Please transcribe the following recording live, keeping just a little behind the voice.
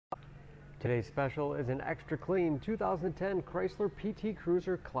Today's special is an extra clean 2010 Chrysler PT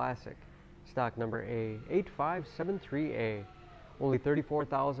Cruiser Classic, stock number A8573A. Only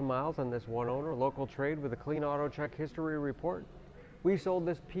 34,000 miles on this one owner, local trade with a clean auto check history report. We sold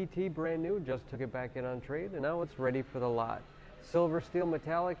this PT brand new, just took it back in on trade, and now it's ready for the lot. Silver steel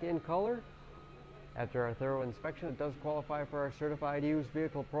metallic in color. After our thorough inspection, it does qualify for our certified used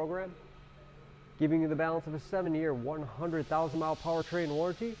vehicle program, giving you the balance of a 7-year, 100,000-mile powertrain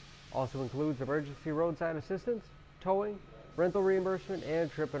warranty. Also includes emergency roadside assistance, towing, rental reimbursement,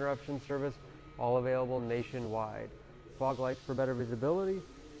 and trip interruption service, all available nationwide. Fog lights for better visibility,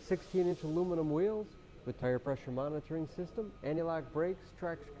 16-inch aluminum wheels with tire pressure monitoring system, anti-lock brakes,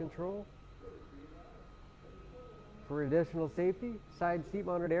 traction control. For additional safety, side seat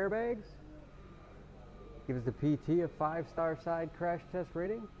mounted airbags. Gives the PT a 5-star side crash test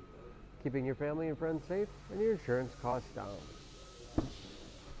rating, keeping your family and friends safe and your insurance costs down.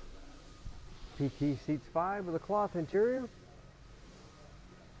 PT seats 5 with a cloth interior.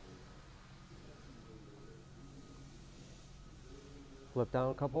 Flip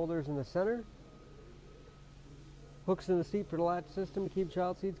down cup holders in the center. Hooks in the seat for the latch system to keep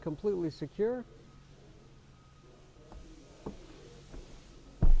child seats completely secure.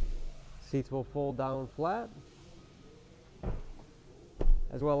 Seats will fold down flat,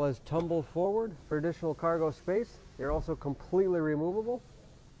 as well as tumble forward for additional cargo space. They're also completely removable.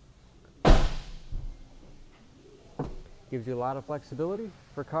 Gives you a lot of flexibility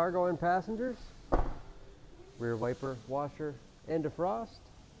for cargo and passengers. Rear wiper, washer, and defrost.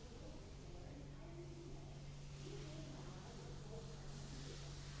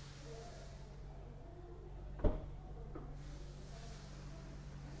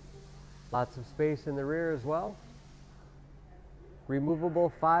 Lots of space in the rear as well.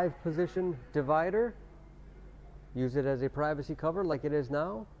 Removable 5-position divider. Use it as a privacy cover like it is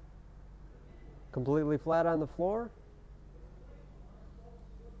now. Completely flat on the floor.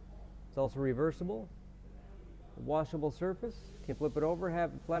 It's also reversible. Washable surface. Can flip it over,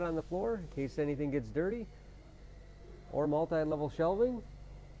 have it flat on the floor in case anything gets dirty. Or multi-level shelving.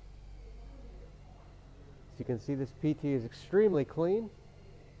 As you can see, this PT is extremely clean.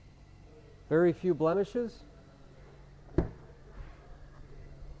 Very few blemishes.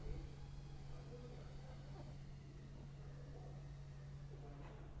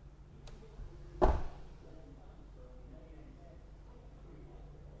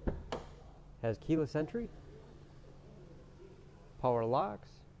 Has keyless entry, power locks,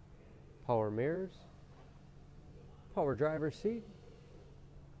 power mirrors, power driver's seat,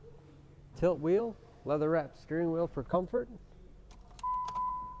 tilt wheel, leather wrapped steering wheel for comfort,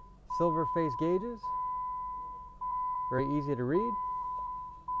 silver face gauges, very easy to read,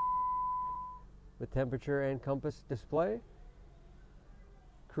 with temperature and compass display,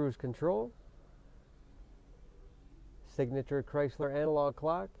 cruise control, signature Chrysler analog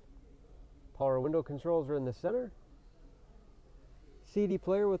clock. Power window controls are in the center. CD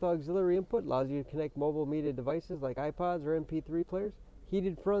player with auxiliary input allows you to connect mobile media devices like iPods or MP3 players.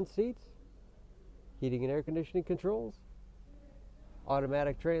 Heated front seats. Heating and air conditioning controls.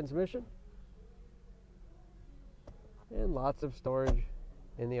 Automatic transmission. And lots of storage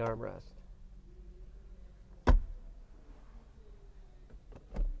in the armrest.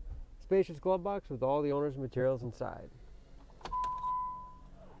 Spacious glove box with all the owner's materials inside.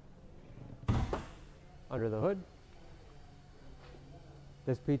 Under the hood,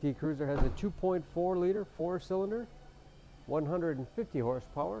 this PT Cruiser has a 2.4-liter 4-cylinder, 150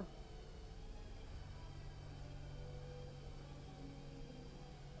 horsepower.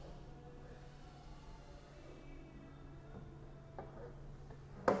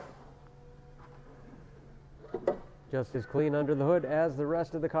 Just as clean under the hood as the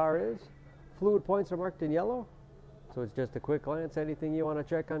rest of the car is. Fluid points are marked in yellow, so it's just a quick glance. Anything you want to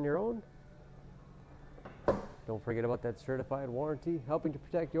check on your own. Don't forget about that certified warranty, helping to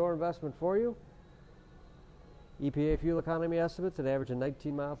protect your investment for you. EPA fuel economy estimates an average of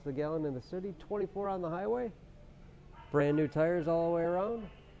 19 miles per gallon in the city, 24 on the highway. Brand new tires all the way around.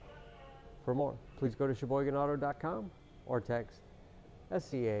 For more, please go to sheboyganauto.com or text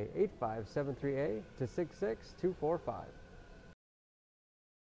SCA 8573A to 66245.